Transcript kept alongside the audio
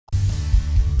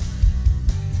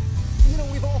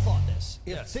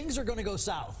guys, if things are going to go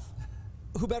south,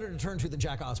 who better to turn to than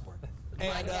Jack Osborne?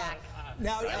 And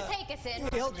now, he'll take us in.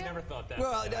 We never thought that.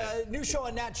 Well, new show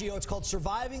on NATGEO. It's called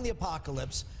Surviving the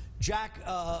Apocalypse. Jack,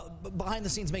 behind the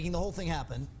scenes, making the whole thing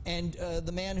happen, and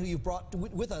the man who you've brought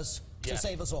with us to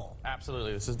save us all.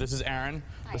 Absolutely. This is Aaron,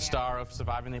 the star of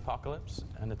Surviving the Apocalypse,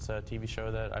 and it's a TV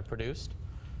show that I produced.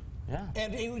 Yeah.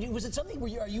 And was it something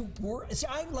where you worried? See,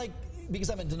 I'm like, because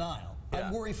I'm in denial,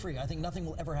 I'm worry-free. I think nothing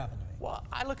will ever happen to me. Well,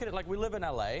 I look at it like we live in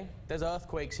LA. There's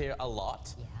earthquakes here a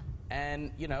lot. Yeah.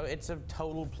 And, you know, it's a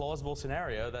total plausible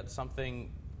scenario that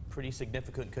something pretty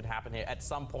significant could happen here at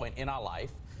some point in our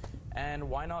life. And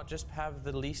why not just have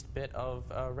the least bit of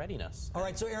readiness? All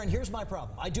right, so Aaron, here's my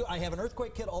problem. I have an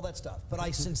earthquake kit, all that stuff, but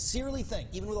I sincerely think,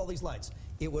 even with all these lights,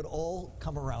 it would all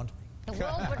come around me. The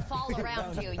world would fall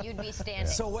around you. You'd be standing.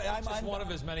 So I'm one of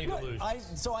his many delusions.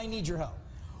 So I need your help.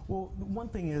 Well, one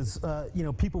thing is, you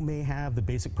know, people may have the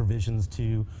basic provisions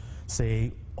to,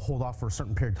 say, hold off for a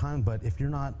certain period of time, but if you're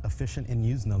not efficient in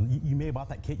using them, you may have bought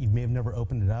that kit, you may have never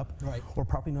opened it up, or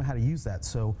properly know how to use that.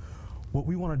 So what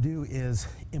we want to do is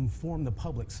inform the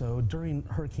public. So during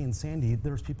Hurricane Sandy,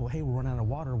 there's people, hey, we're running out of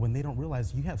water, when they don't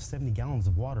realize you have 70 gallons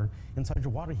of water inside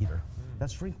your water heater.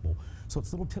 That's drinkable. So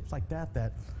it's little tips like that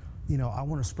that, you know, I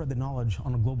want to spread the knowledge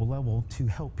on a global level to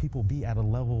help people be at a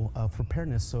level of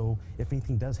preparedness, so if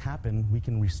anything does happen, we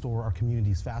can restore our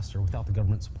communities faster without the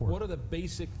government support. What are the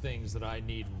basic things that I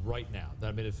need right now?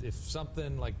 I mean, if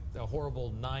something like a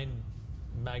horrible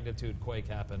 9-magnitude quake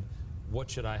happened, what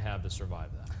should I have to survive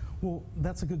that? Well,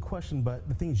 that's a good question, but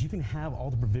the thing is, you can have all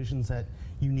the provisions that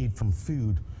you need from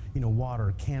food, you know,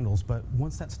 water, candles, but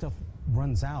once that stuff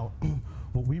runs out,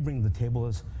 what we bring to the table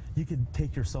is, you could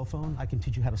take your cell phone, I can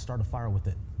teach you how to start a fire with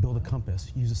it, build a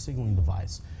compass, use a signaling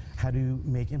device, how to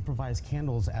make improvised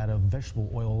candles out of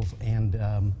vegetable oils and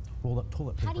rolled up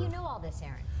toilet paper. How do you know all this,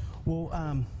 Aaron?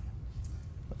 Well,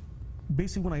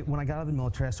 basically when I got out of the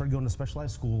military, I started going to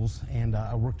specialized schools, and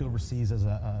I worked overseas as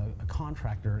a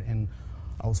contractor, and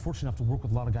I was fortunate enough to work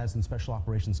with a lot of guys in the special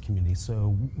operations community.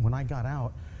 So when I got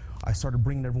out, I started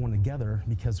bringing everyone together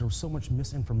because there was so much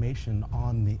misinformation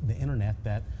on the internet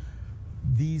that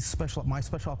my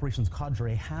special operations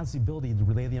cadre has the ability to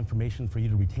relay the information for you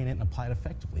to retain it and apply it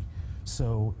effectively.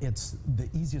 So it's the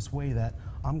easiest way that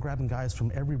I'm grabbing guys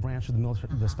from every branch of the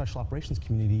military, the special operations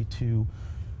community, to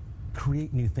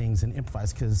create new things and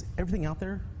improvise, because everything out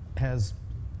there has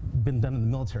been done in the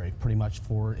military pretty much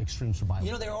for extreme survival.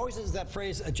 You know, there always is that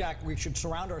phrase, Jack, we should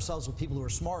surround ourselves with people who are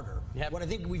smarter. Yep. What I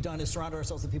think we've done is surround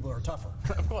ourselves with people who are tougher.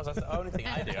 Of course, that's the only thing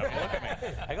I do. I mean, look at me.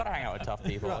 I got to hang out with tough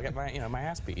people. I'll get my, my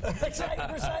ass beat.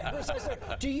 Precisely.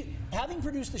 Do you, having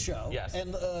produced the show,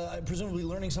 and presumably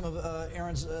learning some of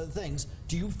Aaron's things,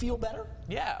 do you feel better?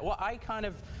 Yeah. Well, I kind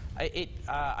of,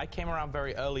 I came around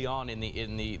very early on in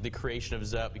the creation of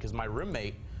ZERT, because my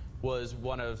roommate was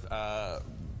one of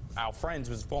our friends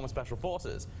was former Special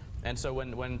Forces. And so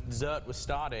when ZERT was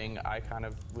starting, I kind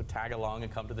of would tag along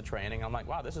and come to the training. I'm like,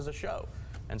 wow, this is a show.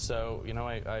 And so, you know,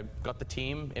 I got the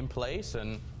team in place,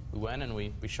 and we went and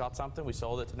we shot something, we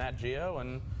sold it to NATGEO,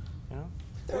 and, you know.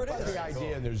 There it is. The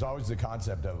idea, there's always the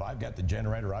concept of, I've got the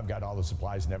generator, I've got all the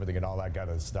supplies and everything and all that kind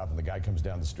of stuff, and the guy comes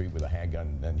down the street with a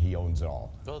handgun and he owns it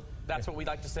all. Well, that's what we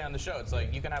like to say on the show. It's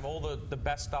like, you can have all the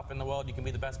best stuff in the world, you can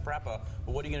be the best prepper,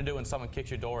 but what are you going to do when someone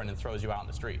kicks your door in and throws you out in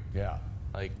the street? Yeah.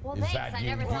 Like, well, thanks. I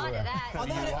never thought of that. On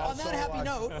that happy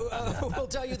note, we'll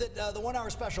tell you that the 1 hour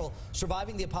special,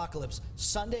 Surviving the Apocalypse,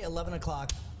 Sunday, 11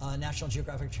 o'clock, National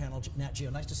Geographic Channel,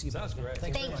 NATGEO. Nice to see you. Sounds great.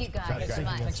 Thank you guys so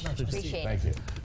much. Thanks so much. Appreciate it. Thank you.